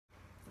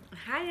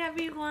Hi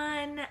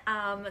everyone.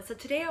 So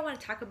today I want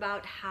to talk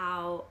about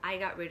how I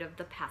got rid of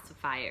the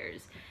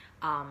pacifiers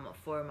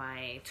for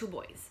my two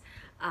boys.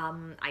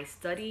 I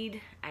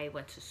studied, I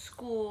went to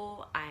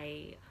school,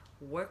 I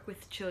work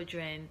with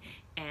children,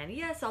 and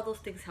yes, all those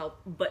things help,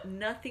 but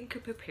nothing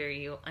could prepare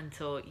you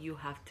until you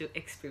have to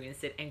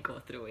experience it and go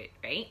through it,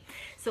 right?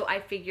 So I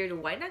figured,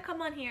 why not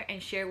come on here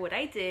and share what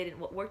I did and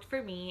what worked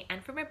for me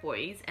and for my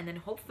boys, and then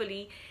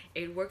hopefully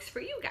it works for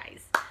you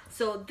guys.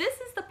 So this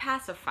is the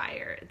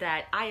pacifier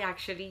that I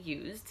actually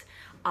used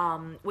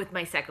with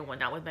my second one,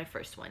 not with my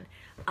first one.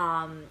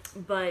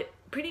 But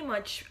pretty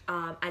much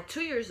at 2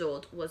 years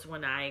old was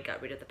when I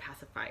got rid of the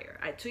pacifier.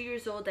 At 2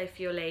 years old, I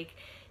feel like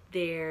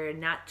they're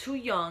not too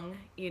young,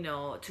 you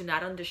know, to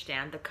not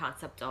understand the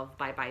concept of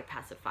bye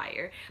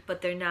pacifier,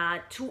 but they're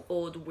not too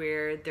old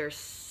where they're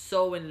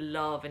so in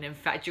love and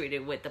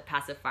infatuated with the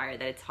pacifier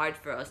that it's hard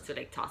for us to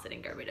like toss it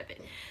and get rid of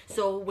it.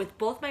 So with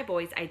both my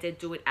boys, I did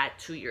do it at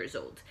 2 years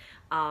old.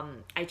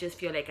 I just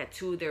feel like at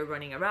 2 they're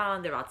running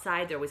around, they're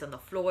outside, they're always on the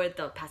floor,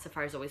 the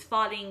pacifier is always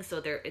falling,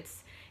 so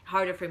it's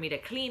harder for me to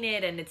clean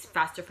it, and it's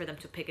faster for them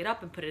to pick it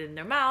up and put it in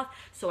their mouth.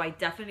 So I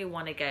definitely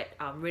want to get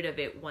rid of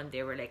it when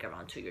they were like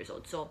around 2 years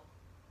old. So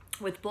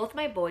with both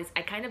my boys,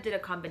 I kind of did a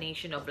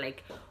combination of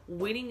like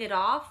weaning it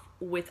off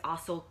with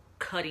also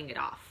cutting it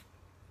off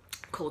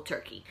cold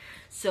turkey.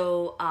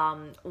 So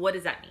what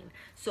does that mean?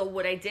 So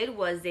what I did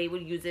was they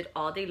would use it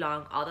all day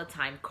long, all the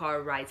time,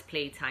 car rides,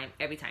 playtime,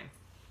 every time.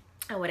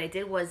 And what I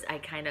did was I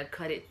kind of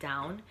cut it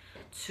down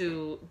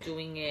to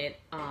doing it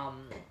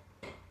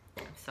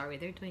I'm sorry,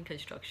 they're doing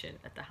construction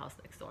at the house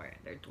next door.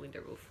 They're doing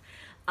the roof.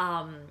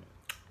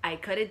 I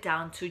cut it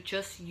down to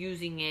just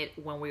using it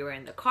when we were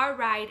in the car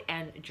ride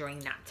and during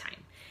nap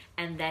time.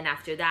 And then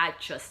after that,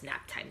 just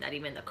nap time, not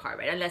even the car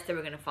ride. Unless they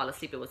were going to fall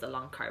asleep, it was a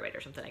long car ride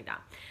or something like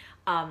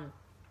that.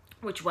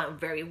 Which went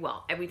very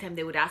well. Every time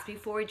they would ask me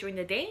for it during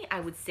the day, I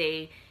would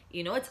say,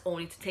 you know, it's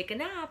only to take a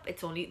nap.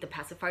 It's only, the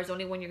pacifier is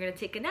only when you're going to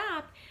take a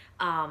nap.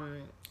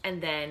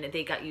 And then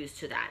they got used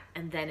to that.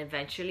 And then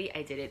eventually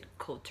I did it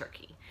cold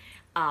turkey.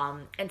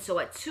 And so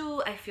at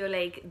 2, I feel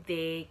like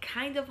they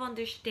kind of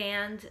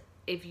understand.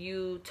 If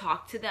you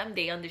talk to them,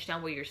 they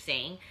understand what you're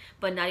saying,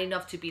 but not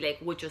enough to be like,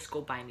 well, just go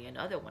buy me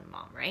another one,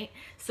 mom, right?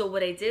 So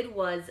what I did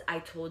was I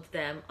told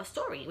them a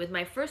story with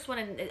my first one,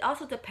 and it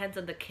also depends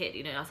on the kid,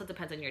 you know, it also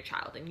depends on your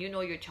child, and you know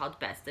your child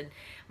best. And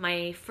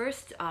my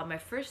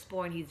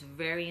firstborn, he's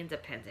very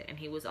independent, and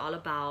he was all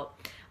about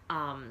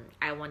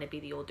I want to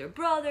be the older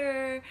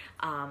brother.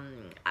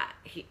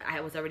 I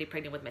was already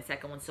pregnant with my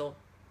second one, so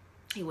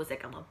he was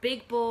like, I'm a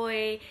big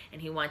boy,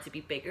 and he wanted to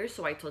be bigger.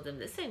 So I told him,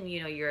 listen,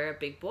 you know, you're a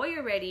big boy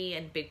already,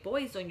 and big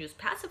boys don't use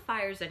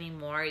pacifiers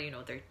anymore. You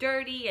know, they're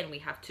dirty, and we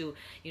have to,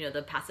 you know,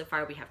 the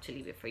pacifier, we have to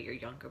leave it for your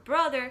younger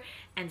brother.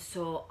 And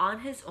so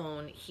on his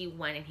own, he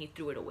went and he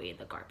threw it away in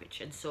the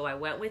garbage. And so I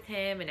went with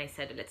him and I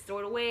said, let's throw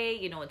it away.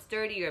 You know, it's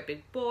dirty. You're a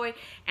big boy.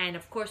 And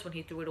of course, when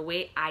he threw it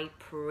away, I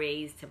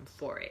praised him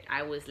for it.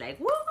 I was like,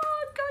 whoa,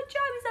 good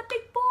job. He's a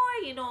big boy.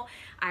 You know,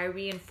 I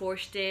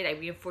reinforced it. I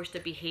reinforced the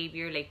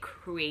behavior like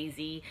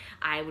crazy.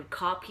 I would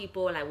call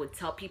people, I would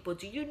tell people,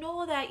 do you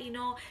know that, you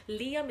know,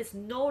 Liam is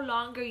no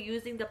longer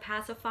using the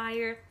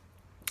pacifier?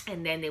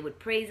 And then they would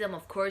praise him.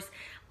 Of course,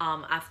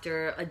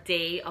 after a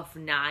day of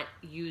not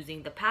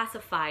using the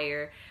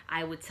pacifier,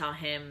 I would tell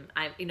him,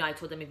 I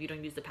told him, if you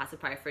don't use the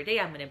pacifier for a day,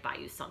 I'm going to buy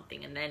you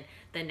something. And then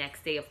the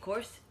next day, of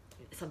course,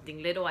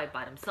 something little, I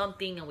bought him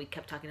something, and we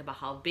kept talking about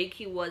how big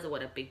he was,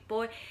 what a big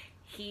boy.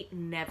 He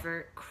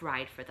never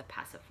cried for the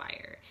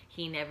pacifier.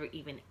 He never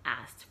even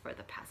asked for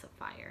the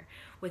pacifier.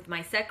 With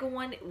my second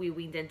one, we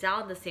weaned it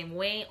down the same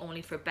way,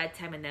 only for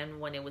bedtime. And then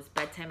when it was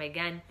bedtime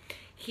again,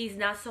 he's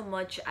not so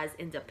much as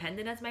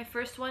independent as my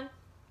first one.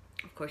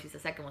 Of course, he's the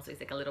second one, so he's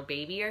like a little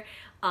babyer.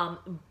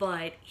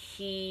 But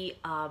he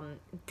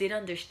did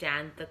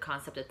understand the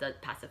concept that the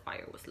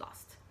pacifier was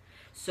lost.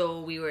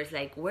 So we were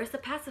like, where's the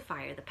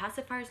pacifier? The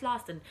pacifier's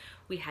lost. And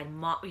we had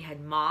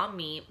mom,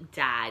 me,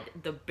 dad,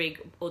 the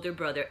big older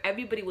brother.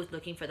 Everybody was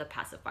looking for the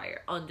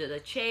pacifier under the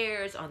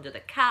chairs, under the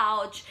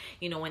couch,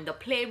 you know, in the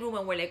playroom.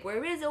 And we're like,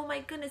 where is it? Oh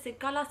my goodness, it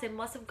got lost. It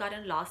must have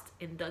gotten lost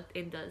in the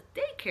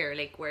daycare,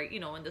 like where, you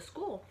know, in the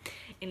school,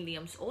 in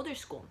Liam's older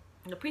school,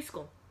 in the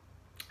preschool.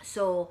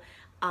 So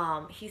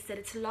he said,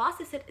 it's lost.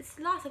 I said, it's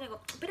lost. And I go,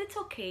 but it's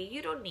okay,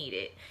 you don't need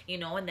it, you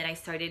know. And then I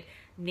started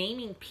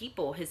naming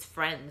people, his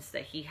friends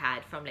that he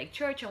had from like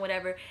church and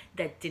whatever,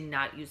 that did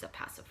not use a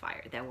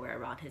pacifier, that were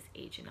around his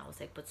age. And I was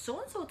like, but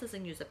so-and-so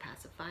doesn't use a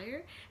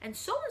pacifier, and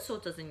so-and-so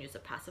doesn't use a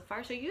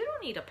pacifier, so you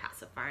don't need a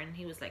pacifier. And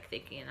he was like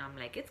thinking, and I'm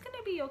like, it's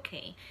gonna be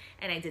okay.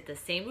 And I did the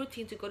same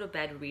routine to go to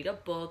bed, read a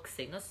book,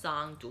 sing a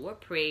song, do a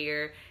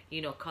prayer,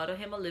 you know, cuddle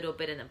him a little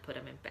bit, and then put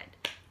him in bed.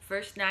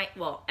 First night,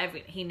 well,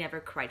 he never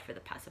cried for the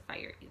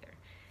pacifier either.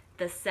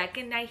 The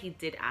second night, he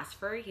did ask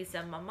for it. He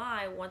said, Mama,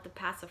 I want the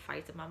pacifier.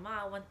 He said,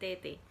 Mama, I want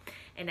Tete.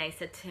 And I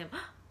said to him,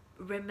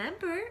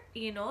 remember,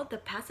 you know, the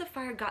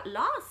pacifier got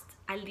lost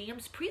at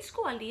Liam's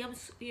preschool, at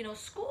Liam's, you know,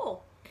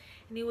 school.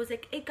 And he was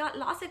like, it got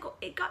lost. I go,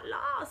 it got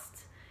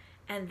lost.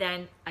 And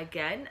then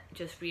again,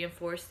 just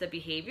reinforce the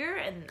behavior.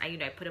 And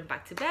I put him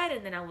back to bed.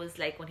 And then I was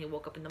like, when he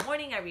woke up in the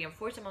morning, I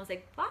reinforced him. I was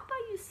like, Papa,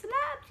 you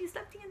slept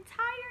the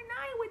entire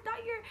night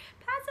without your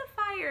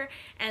pacifier.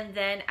 And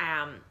then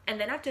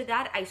after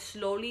that, I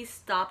slowly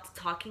stopped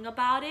talking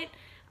about it.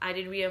 I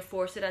didn't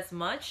reinforce it as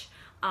much.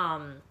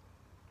 And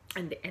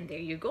there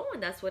you go.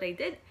 And that's what I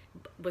did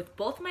with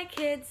both my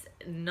kids.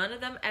 None of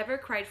them ever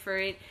cried for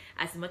it.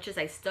 As much as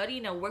I studied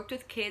and I worked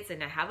with kids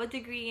and I have a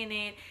degree in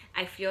it,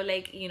 I feel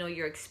like,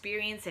 your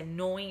experience and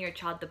knowing your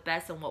child the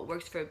best and what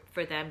works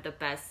for them the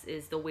best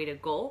is the way to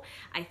go.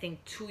 I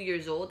think 2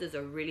 years old is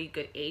a really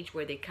good age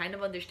where they kind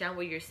of understand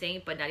what you're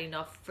saying, but not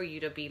enough for you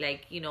to be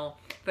like,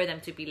 for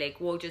them to be like,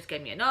 whoa, just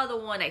get me another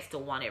one, I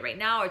still want it right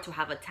now, or to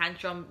have a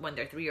tantrum when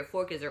they're 3 or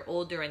 4 because they're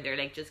older and they're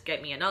like, just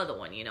get me another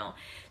one.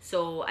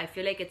 So I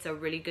feel like it's a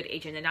really good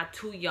age, and they're not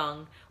too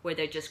young where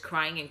they're just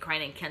crying and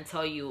can't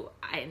tell you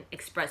and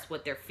express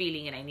what they're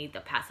feeling, and I need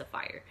the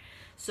pacifier.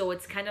 So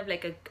it's kind of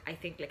like I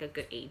think like a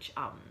good age.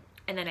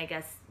 And then I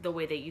guess the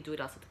way that you do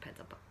it also depends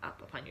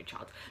upon your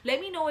child.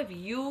 Let me know if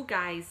you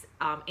guys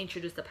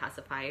introduced the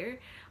pacifier.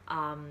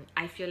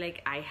 I feel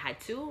like I had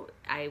to.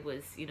 I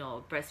was,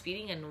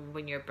 breastfeeding, and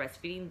when you're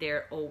breastfeeding,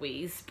 they're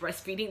always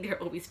breastfeeding,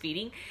 they're always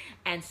feeding.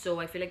 And so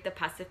I feel like the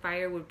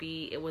pacifier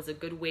it was a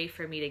good way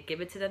for me to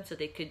give it to them so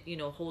they could,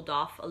 hold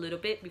off a little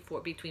bit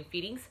between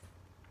feedings.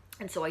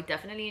 And so I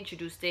definitely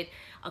introduced it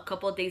a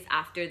couple of days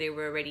after they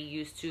were already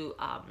used to,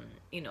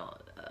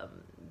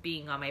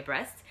 being on my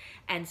breast.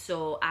 And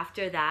so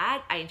after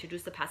that, I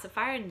introduced the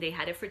pacifier, and they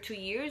had it for 2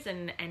 years.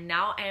 And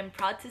now I am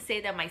proud to say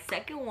that my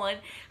second one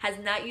has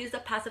not used a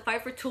pacifier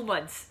for 2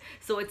 months.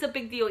 So it's a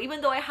big deal,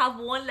 even though I have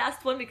one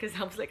last one because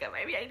I was like,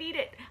 maybe I need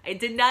it. I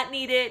did not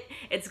need it.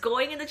 It's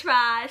going in the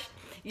trash.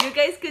 You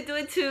guys could do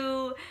it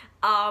too.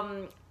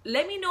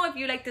 Let me know if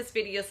you like this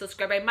video.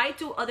 Subscribe. I might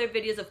do other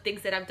videos of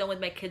things that I've done with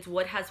my kids,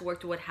 what has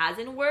worked, what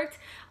hasn't worked.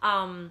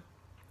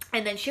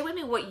 And then share with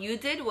me what you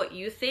did, what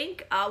you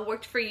think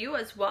worked for you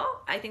as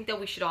well. I think that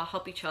we should all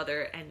help each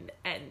other and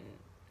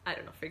I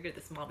don't know, figure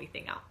this mommy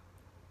thing out.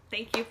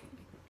 Thank you.